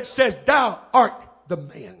that says, thou art the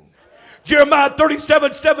man. Jeremiah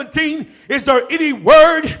 37:17. Is there any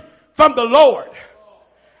word from the Lord?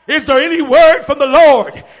 Is there any word from the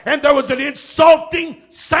Lord? And there was an insulting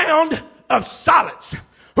sound of silence.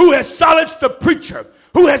 Who has silenced the preacher?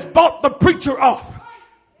 Who has bought the preacher off?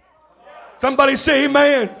 Somebody say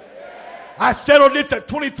amen. I settled this at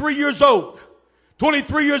 23 years old.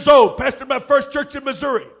 23 years old. Pastored my first church in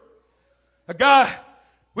Missouri. A guy,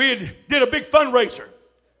 did a big fundraiser.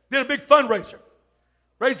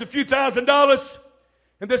 Raised a few $1,000s.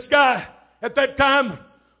 And this guy at that time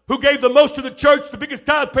who gave the most to the church, the biggest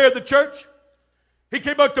tithe payer of the church, he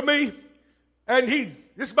came up to me and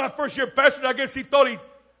this is my first year pastoring. I guess he thought he'd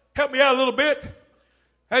help me out a little bit.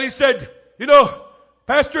 And he said, you know,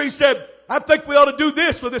 Pastor, he said, I think we ought to do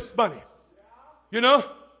this with this money. You know?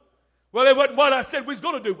 Well, it wasn't what I said we was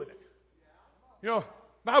going to do with it. You know,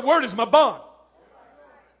 my word is my bond.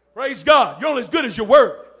 Praise God. You're only as good as your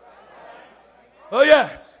word. Oh,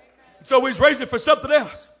 yes. So we was raising it for something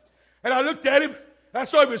else. And I looked at him, and I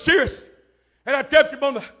saw he was serious. And I tapped him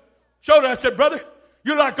on the shoulder. I said, brother,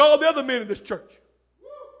 you're like all the other men in this church.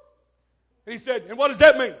 And he said, and what does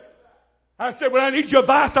that mean? I said, when I need your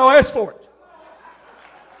advice, I'll ask for it.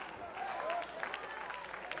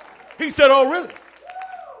 He said, oh, really?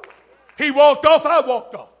 He walked off, I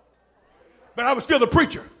walked off. But I was still the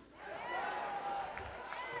preacher.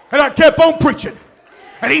 And I kept on preaching.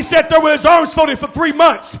 And he sat there with his arms folded for 3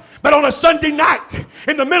 months. But on a Sunday night,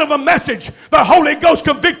 in the middle of a message, the Holy Ghost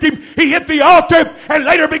convicted him. He hit the altar and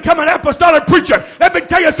later became an apostolic preacher. Let me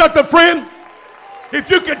tell you something, friend.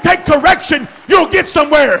 If you can take correction, you'll get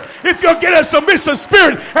somewhere. If you'll get a submissive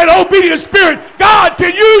spirit, an obedient spirit, God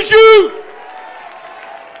can use you.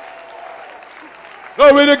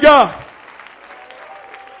 Glory to God.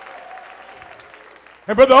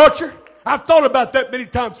 And Brother Archer, I've thought about that many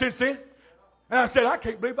times since then. And I said, I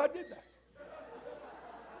can't believe I did that.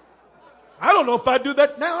 I don't know if I'd do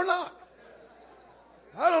that now or not.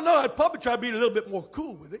 I don't know. I'd probably try to be a little bit more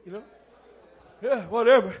cool with it, you know. Yeah,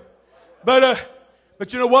 whatever.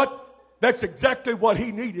 But you know what? That's exactly what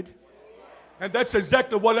he needed. And that's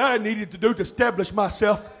exactly what I needed to do to establish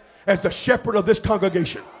myself as the shepherd of this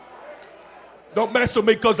congregation. Don't mess with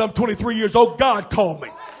me because I'm 23 years old. God called me.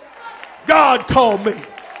 God called me.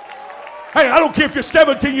 Hey, I don't care if you're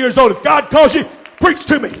 17 years old. If God calls you, preach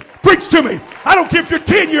to me. Preach to me. I don't care if you're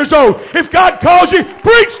 10 years old. If God calls you,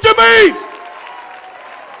 preach to me.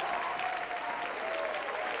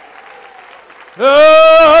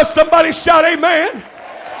 Somebody shout amen.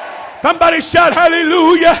 Somebody shout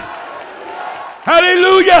hallelujah.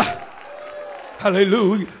 Hallelujah.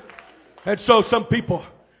 Hallelujah. And so some people,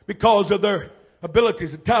 because of their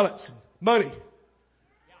abilities and talents and money,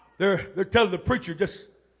 they're telling the preacher, just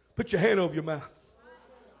put your hand over your mouth.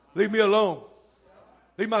 Leave me alone.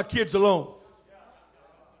 Leave my kids alone.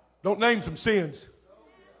 Don't name some sins.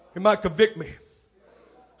 It might convict me.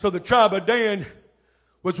 So the tribe of Dan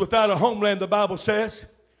was without a homeland, the Bible says.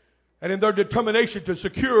 And in their determination to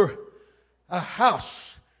secure a house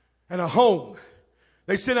and a home.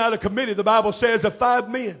 They sent out a committee, the Bible says, of 5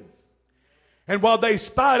 men. And while they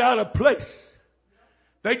spied out a place,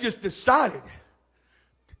 they just decided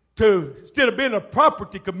to, instead of being a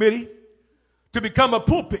property committee, to become a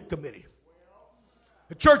pulpit committee,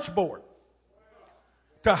 a church board,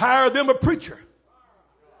 to hire them a preacher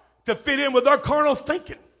to fit in with their carnal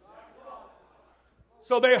thinking.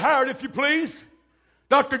 So they hired, if you please,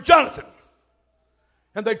 Dr. Jonathan.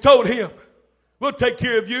 And they told him, we'll take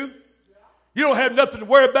care of you. You don't have nothing to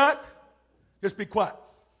worry about. Just be quiet.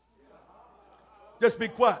 Just be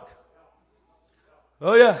quiet.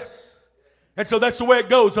 Oh, yes. And so that's the way it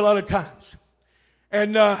goes a lot of times.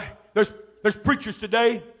 And there's preachers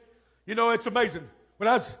today. You know, it's amazing. When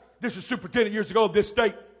I was district superintendent years ago of this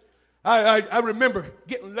state, I remember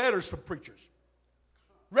getting letters from preachers.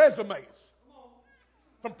 Resumes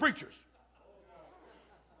from preachers.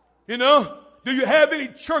 You know, do you have any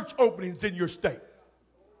church openings in your state?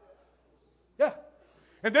 Yeah.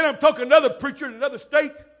 And then I'm talking to another preacher in another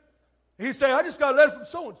state. And he said, I just got a letter from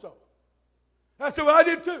so-and-so. And I said, well, I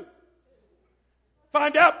did too.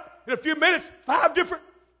 Find out in a few minutes, 5 different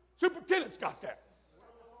superintendents got that.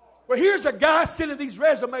 Well, here's a guy sending these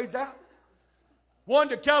resumes out. One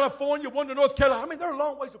to California, one to North Carolina. I mean, they're a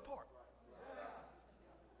long ways apart.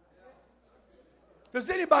 Does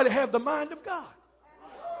anybody have the mind of God?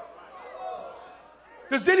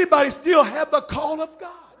 Does anybody still have the call of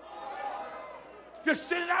God? Just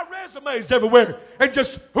sending out resumes everywhere, and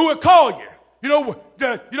just who will call you? You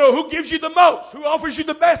know who gives you the most? Who offers you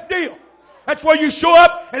the best deal? That's where you show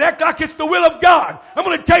up and act like it's the will of God. I'm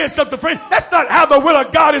going to tell you something, friend. That's not how the will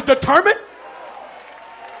of God is determined.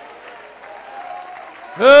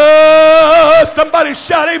 Somebody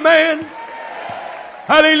shout amen.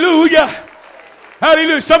 Hallelujah.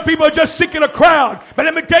 Hallelujah. Some people are just seeking a crowd. But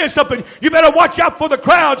let me tell you something. You better watch out for the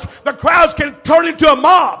crowds. The crowds can turn into a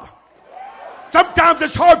mob. Sometimes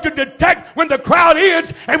it's hard to detect when the crowd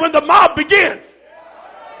ends and when the mob begins.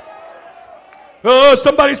 Oh,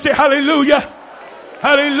 somebody say hallelujah.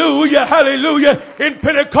 Hallelujah. Hallelujah. In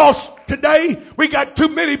Pentecost today, we got too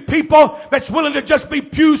many people that's willing to just be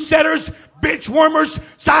pew setters, bench warmers,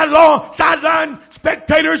 sideline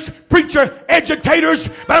spectators, preacher educators.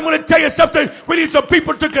 But I'm going to tell you something. We need some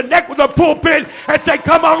people to connect with the pulpit and say,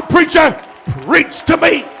 come on, preacher, preach to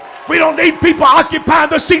me. We don't need people occupying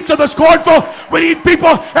the seats of the scornful. We need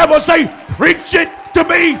people that will say, preach it to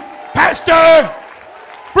me, pastor.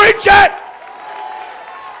 Preach it.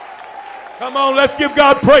 Come on, let's give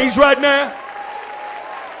God praise right now.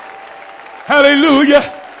 Hallelujah.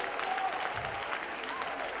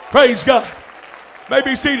 Praise God. May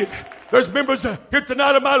be seated. There's members here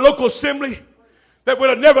tonight of my local assembly that would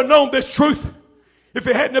have never known this truth if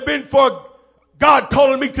it hadn't have been for God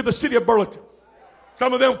calling me to the city of Burlington.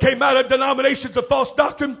 Some of them came out of denominations of false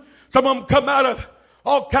doctrine. Some of them come out of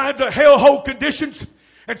all kinds of hellhole conditions.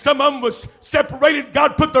 And some of them was separated.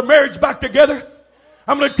 God put their marriage back together.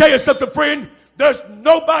 I'm going to tell you something, friend. There's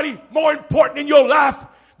nobody more important in your life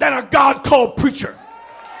than a God-called preacher.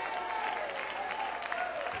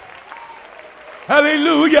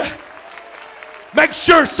 Hallelujah. Make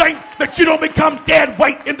sure, saint, that you don't become dead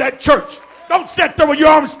weight in that church. Don't sit there with your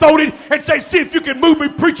arms folded and say, see if you can move me,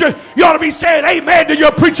 preacher. You ought to be saying amen to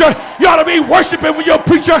your preacher. You ought to be worshiping with your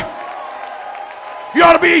preacher. You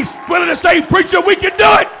ought to be willing to say, preacher, we can do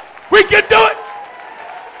it. We can do it.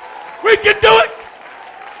 We can do it.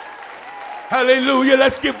 Hallelujah.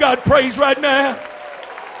 Let's give God praise right now.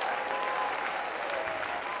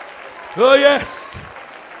 Oh, yes.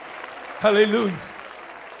 Hallelujah.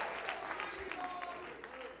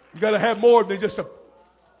 You got to have more than just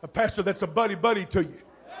a pastor that's a buddy to you.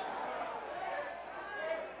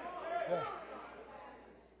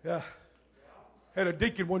 Yeah. Had a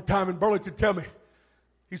deacon one time in Burlington tell me,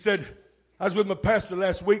 he said, I was with my pastor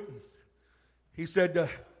last week. He said,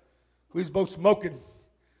 we was both smoking.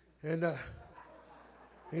 And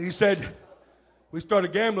he said, we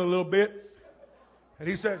started gambling a little bit. And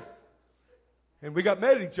he said, and we got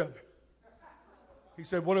mad at each other. He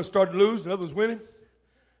said, one of us started to lose, the other was winning.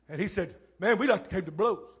 And he said, man, we like to came to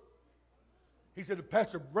blows. He said, the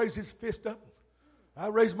pastor raised his fist up. I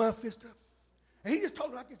raised my fist up. And he just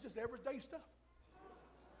talked like it's just everyday stuff.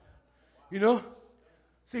 You know?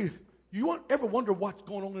 See, you ever wonder what's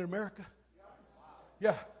going on in America?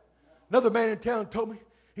 Yeah. Another man in town told me,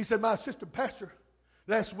 he said, my assistant pastor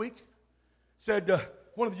last week said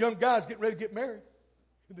one of the young guys getting ready to get married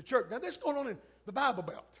in the church. Now, this is going on in the Bible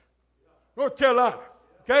Belt, North Carolina,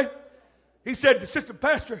 okay? He said the assistant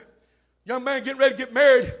pastor, young man getting ready to get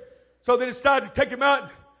married, so they decided to take him out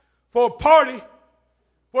for a party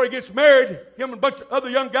before he gets married, him and a bunch of other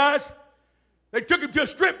young guys. They took him to a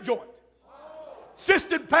strip joint.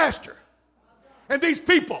 Assistant pastor. And these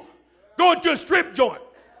people going to a strip joint.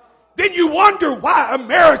 Then you wonder why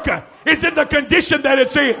America is in the condition that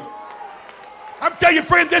it's in. I'm telling you,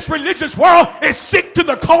 friend, this religious world is sick to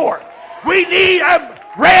the core. We need a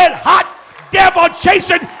red hot, devil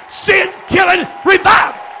chasing, sin killing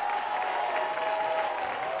revival.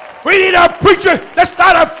 We need a preacher that's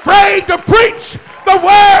not afraid to preach the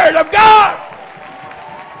word of God.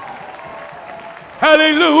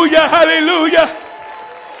 Hallelujah, hallelujah.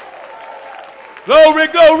 Glory,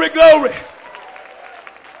 glory, glory.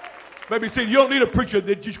 Maybe see, you don't need a preacher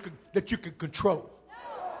that you can control.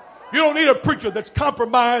 You don't need a preacher that's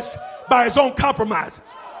compromised by his own compromises.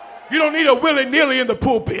 You don't need a willy-nilly in the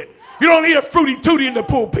pulpit. You don't need a fruity-tooty in the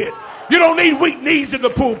pulpit. You don't need weak knees in the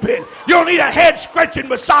pulpit. You don't need a head-scratching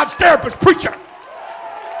massage therapist preacher.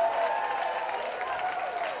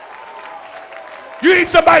 You need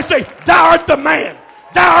somebody to say, thou art the man,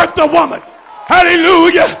 thou art the woman.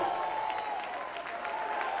 Hallelujah.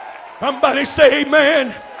 Somebody say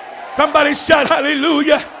amen. Somebody shout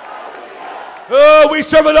hallelujah. Oh, we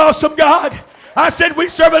serve an awesome God. I said we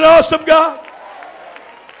serve an awesome God.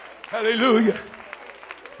 Hallelujah.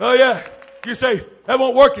 Oh yeah. You say, that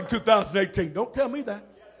won't work in 2018. Don't tell me that.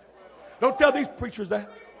 Don't tell these preachers that.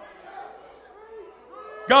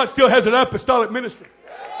 God still has an apostolic ministry.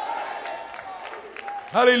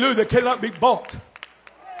 Hallelujah. That cannot be bought.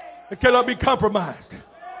 It cannot be compromised.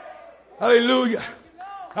 Hallelujah.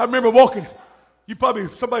 I remember walking.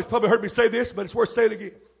 Somebody's probably heard me say this, but it's worth saying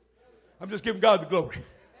again. I'm just giving God the glory.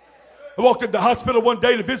 I walked into the hospital one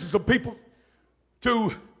day to visit some people.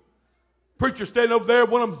 Two preachers standing over there.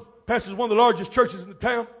 One of them pastors one of the largest churches in the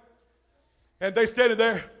town. And they standing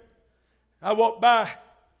there. I walked by.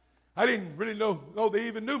 I didn't really know they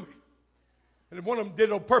even knew me. And then one of them did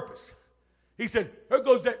it on purpose. He said, there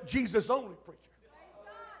goes that Jesus only preacher.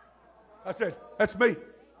 I said, that's me.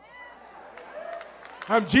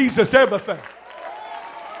 I'm Jesus everything.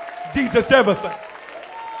 Jesus everything.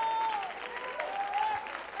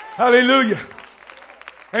 Hallelujah.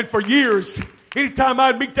 And for years, anytime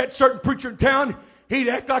I'd meet that certain preacher in town, he'd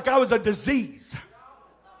act like I was a disease.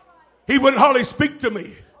 He wouldn't hardly speak to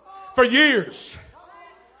me for years.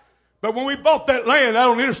 But when we bought that land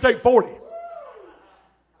out on Interstate 40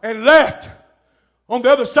 and left on the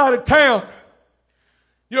other side of town,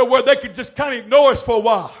 where they could just kind of ignore us for a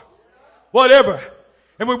while, whatever.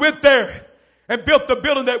 And we went there and built the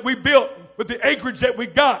building that we built with the acreage that we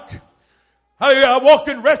got. Hallelujah. I walked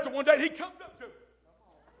in the restaurant one day. He comes up to me.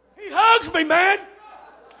 He hugs me, man.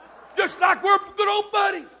 Just like we're good old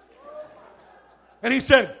buddies. And he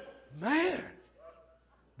said, man,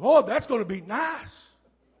 boy, that's going to be nice.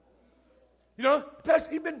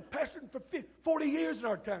 He's been pastoring for 40 years in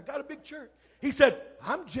our town. Got a big church. He said,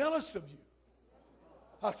 I'm jealous of you.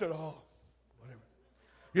 I said, oh,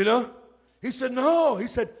 whatever. He said, no. He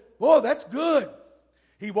said, boy, that's good.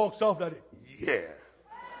 He walks off like, yeah.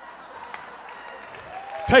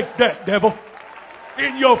 Take that, devil.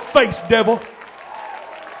 In your face, devil.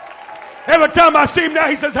 Every time I see him now,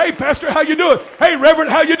 he says, hey, pastor, how you doing? Hey,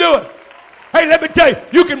 reverend, how you doing? Hey, let me tell you,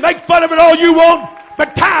 you can make fun of it all you want,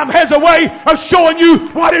 but time has a way of showing you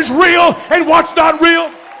what is real and what's not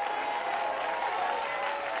real.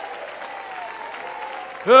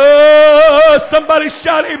 Oh, somebody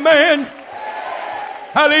shout amen.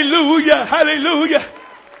 Hallelujah, hallelujah.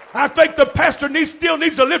 I think the pastor still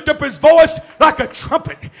needs to lift up his voice like a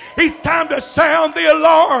trumpet. It's time to sound the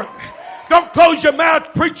alarm. Don't close your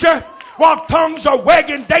mouth, preacher, while tongues are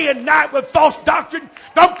wagging day and night with false doctrine.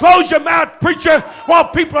 Don't close your mouth, preacher, while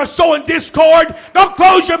people are sowing discord. Don't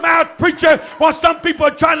close your mouth, preacher, while some people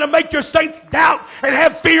are trying to make your saints doubt and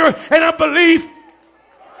have fear and unbelief.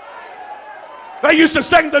 They used to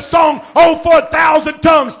sing the song, oh, for 1,000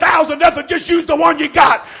 tongues, 1,000 nothing, just use the one you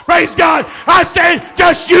got. Praise God. I said,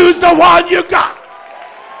 just use the one you got.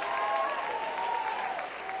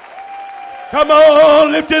 Come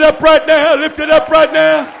on, lift it up right now, lift it up right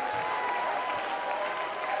now.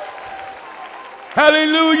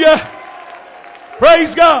 Hallelujah.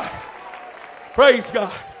 Praise God. Praise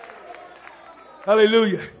God.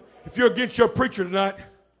 Hallelujah. If you're against your preacher tonight,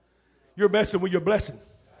 you're messing with your blessing.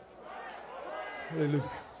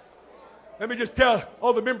 Hallelujah. Let me just tell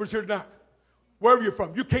all the members here tonight, wherever you're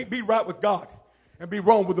from, you can't be right with God and be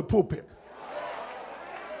wrong with the pulpit.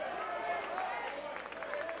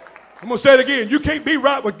 I'm going to say it again. You can't be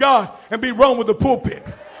right with God and be wrong with the pulpit.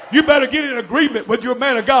 You better get in agreement with your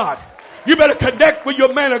man of God. You better connect with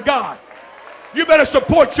your man of God. You better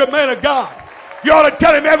support your man of God. You ought to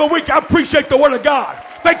tell him every week, I appreciate the word of God.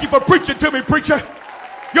 Thank you for preaching to me, preacher.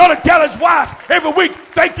 You ought to tell his wife every week,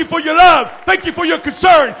 thank you for your love. Thank you for your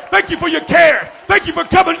concern. Thank you for your care. Thank you for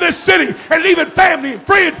coming to this city and leaving family and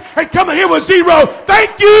friends and coming here with zero.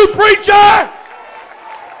 Thank you, preacher.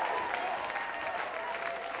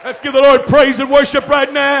 Let's give the Lord praise and worship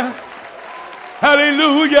right now.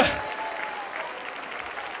 Hallelujah.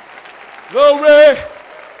 Glory.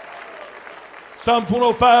 Psalms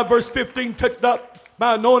 105 verse 15, touch not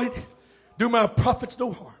my anointed, do my prophets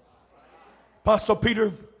no harm. Apostle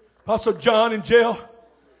Peter, Apostle John in jail.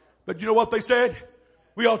 But you know what they said?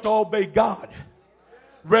 We ought to obey God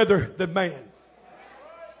rather than man.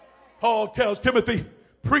 Paul tells Timothy,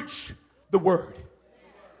 preach the word.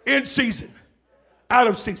 In season, out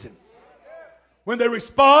of season. When they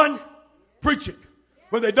respond, preach it.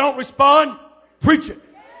 When they don't respond, preach it.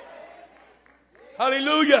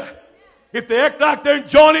 Hallelujah. If they act like they're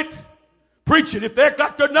enjoying it, preach it. If they act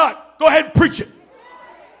like they're not, go ahead and preach it.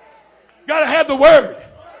 Got to have the word.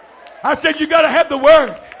 I said you got to have the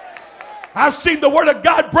word. I've seen the word of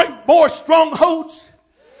God break more strongholds.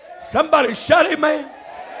 Somebody shout amen.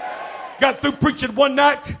 Got through preaching one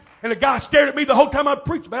night and the guy stared at me the whole time I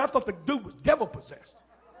preached. Man, I thought the dude was devil possessed.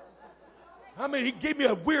 I mean, he gave me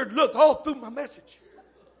a weird look all through my message.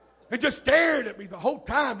 And just stared at me the whole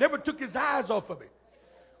time. Never took his eyes off of me.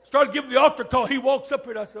 Started giving the altar call. He walks up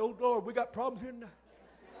here and I said, oh Lord, we got problems here tonight.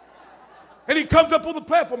 And he comes up on the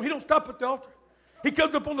platform. He don't stop at the altar. He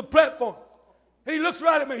comes up on the platform. And he looks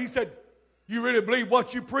right at me. He said, you really believe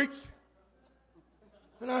what you preach?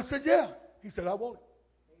 And I said, yeah. He said, I want it.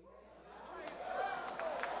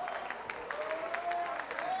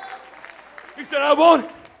 He said, I want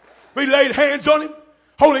it. We laid hands on him.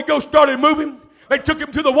 Holy Ghost started moving. They took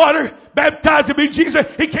him to the water, baptized him in Jesus.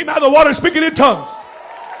 He came out of the water speaking in tongues.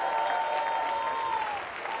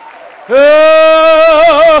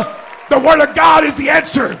 The word of God is the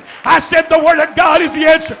answer. I said the word of God is the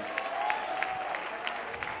answer.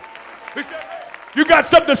 He said, you got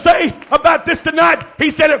something to say about this tonight?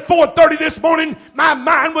 He said at 4:30 this morning, my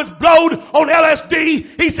mind was blown on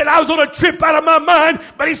LSD. He said I was on a trip out of my mind,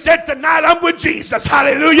 but he said tonight I'm with Jesus.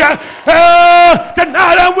 Hallelujah.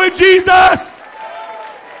 Tonight I'm with Jesus.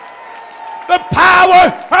 The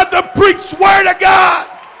power of the preached word of God.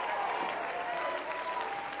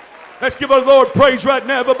 Let's give our Lord praise right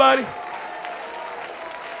now, everybody.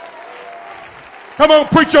 Come on,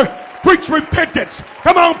 preacher. Preach repentance.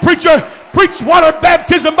 Come on, preacher. Preach water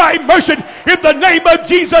baptism by immersion in the name of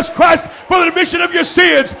Jesus Christ for the remission of your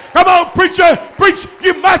sins. Come on, preacher. Preach.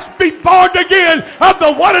 You must be born again of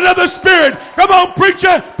the water and of the Spirit. Come on,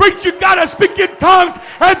 preacher. Preach. You got to speak in tongues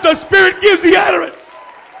and the Spirit gives the utterance.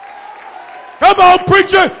 Come on,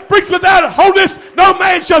 preacher. Preach without wholeness. No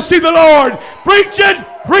man shall see the Lord. Preach it,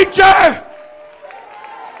 preacher.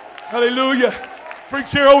 Hallelujah.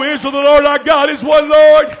 Preach here, O Israel, the Lord our God is one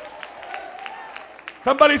Lord.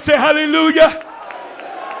 Somebody say hallelujah.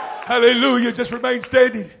 Hallelujah. Hallelujah. Just remain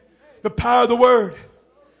standing. The power of the word.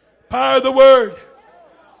 Power of the word.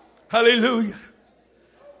 Hallelujah.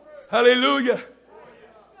 Hallelujah.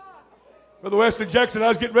 Brother Weston Jackson, I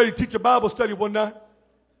was getting ready to teach a Bible study one night.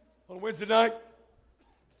 On Wednesday night.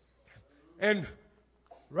 And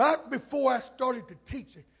right before I started to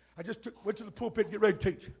teach, I just went to the pulpit to get ready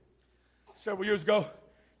to teach several years ago.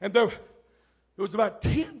 And there was about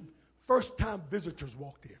 10 first-time visitors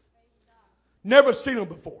walked in. Never seen them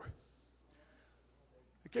before.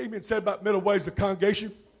 They came in and said about middle ways of the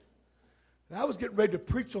congregation. And I was getting ready to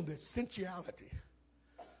preach on the essentiality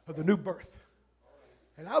of the new birth.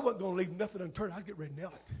 And I wasn't going to leave nothing unturned. I was getting ready to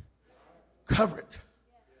nail it. Cover it.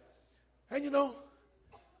 And you know,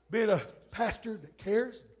 being a pastor that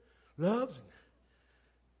cares, and loves, and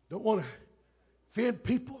don't want to offend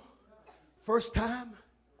people, first time,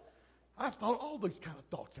 I thought all these kind of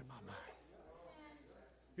thoughts in my mind.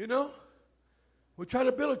 You know, we're trying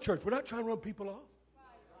to build a church. We're not trying to run people off.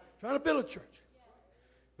 We're trying to build a church.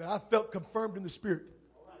 But I felt confirmed in the Spirit.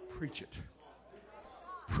 Preach it.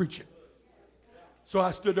 Preach it. So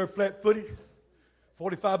I stood there flat-footed,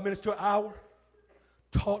 45 minutes to an hour.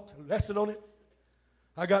 Taught a lesson on it.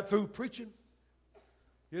 I got through preaching.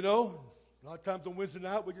 You know, a lot of times on Wednesday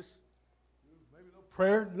night we just maybe a little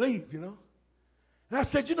prayer and leave, you know. And I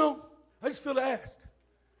said, you know, I just feel to ask,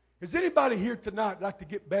 is anybody here tonight like to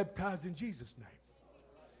get baptized in Jesus' name?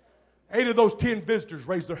 8 of those 10 visitors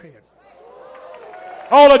raised their hand.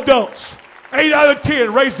 All adults. 8 out of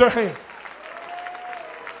 10 raised their hand.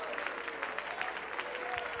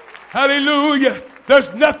 Hallelujah.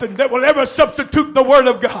 There's nothing that will ever substitute the Word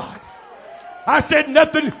of God. I said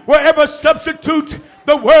nothing will ever substitute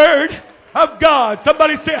the Word of God.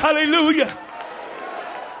 Somebody say hallelujah.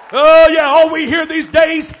 Oh, yeah, all we hear these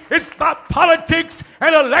days is about politics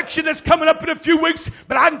and election that's coming up in a few weeks.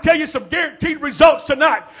 But I can tell you some guaranteed results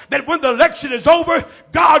tonight, that when the election is over,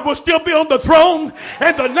 God will still be on the throne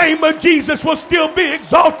and the name of Jesus will still be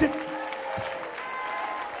exalted.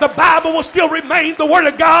 The Bible will still remain the Word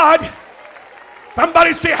of God.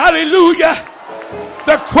 Somebody say hallelujah.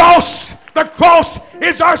 The cross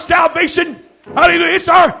is our salvation. Hallelujah. It's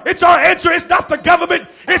our answer. It's not the government.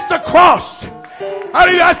 It's the cross.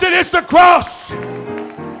 Hallelujah. I said it's the cross.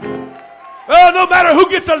 Oh, no matter who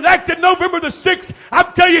gets elected November the 6th,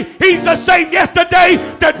 I'm telling you, he's the same yesterday,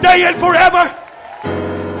 today, and forever.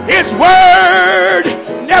 His word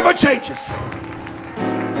never changes.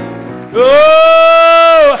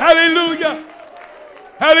 Oh, hallelujah.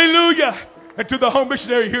 Hallelujah. And to the home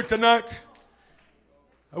missionary here tonight,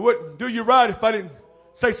 I wouldn't do you right if I didn't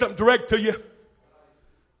say something direct to you.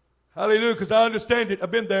 Hallelujah, because I understand it.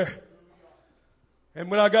 I've been there. And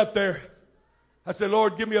when I got there, I said,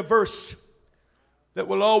 Lord, give me a verse that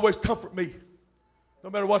will always comfort me, no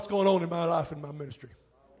matter what's going on in my life and my ministry.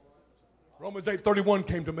 Romans 8:31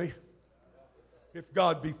 came to me. If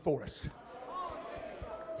God be for us,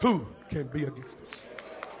 who can be against us?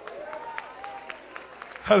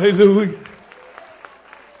 Hallelujah.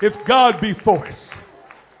 If God be for us,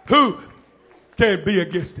 who can be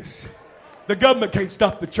against us? The government can't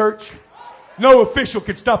stop the church. No official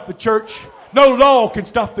can stop the church. No law can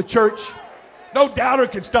stop the church. No doubter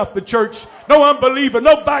can stop the church. No unbeliever,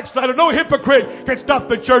 no backslider, no hypocrite can stop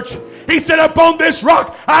the church. He said, upon this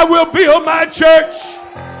rock I will build my church,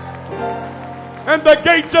 and the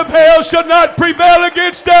gates of hell shall not prevail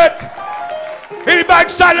against it. Anybody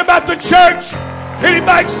excited about the church?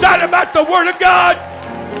 Anybody excited about the Word of God?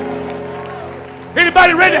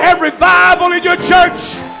 Anybody ready to have revival in your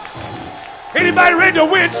church? Anybody ready to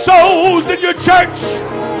win souls in your church?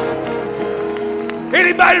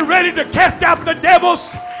 Anybody ready to cast out the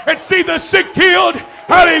devils and see the sick healed?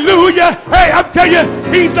 Hallelujah. Hey, I'm telling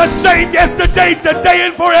you, he's the same yesterday, today,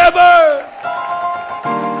 and forever.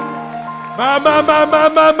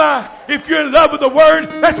 My. If you're in love with the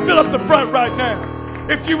Word, let's fill up the front right now.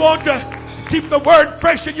 If you want to keep the Word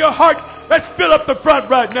fresh in your heart, let's fill up the front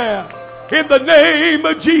right now. In the name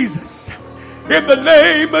of Jesus. In the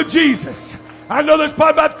name of Jesus. I know there's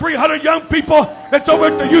probably about 300 young people that's over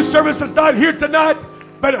at the youth service that's not here tonight.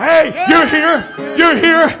 But hey, you're here. You're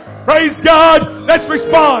here. Praise God. Let's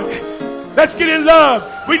respond. Let's get in love.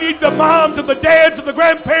 We need the moms and the dads and the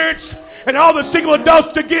grandparents and all the single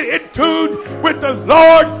adults to get in tune with the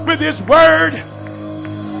Lord, with His Word,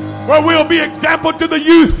 where we'll be example to the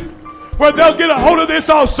youth, where they'll get a hold of this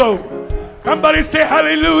also. Somebody say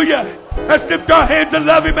hallelujah. Let's lift our hands and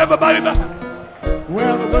love Him, everybody.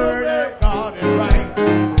 Well, the word